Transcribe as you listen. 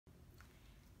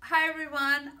Hi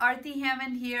everyone, Arati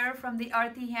Hammond here from the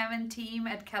Arati Hammond team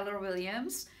at Keller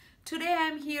Williams. Today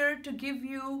I'm here to give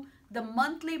you the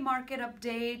monthly market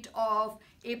update of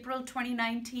April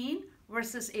 2019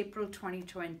 versus April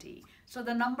 2020. So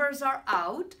the numbers are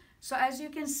out. So as you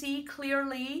can see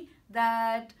clearly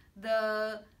that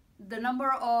the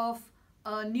number of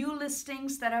new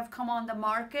listings that have come on the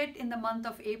market in the month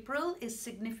of April is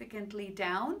significantly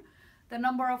down. The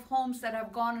number of homes that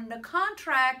have gone under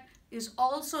contract is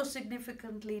also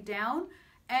significantly down,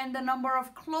 and the number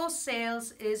of closed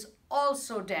sales is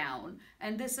also down.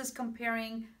 And this is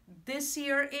comparing this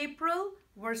year April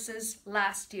versus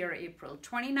last year April,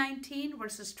 2019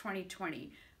 versus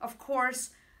 2020. Of course,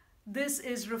 this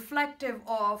is reflective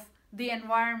of the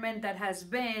environment that has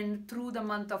been through the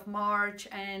month of March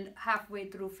and halfway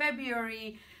through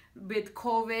February with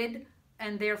COVID,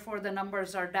 and therefore the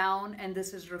numbers are down, and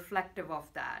this is reflective of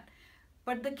that.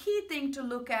 But the key thing to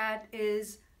look at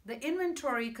is the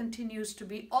inventory continues to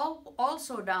be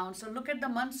also down. So look at the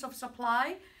months of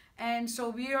supply, and so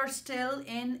we are still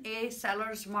in a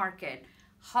seller's market.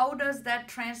 How does that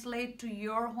translate to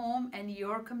your home and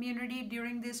your community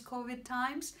during these COVID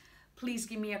times? Please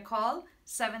give me a call,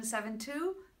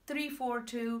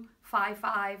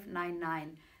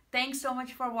 772-342-5599. Thanks so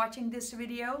much for watching this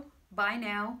video. Bye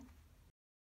now.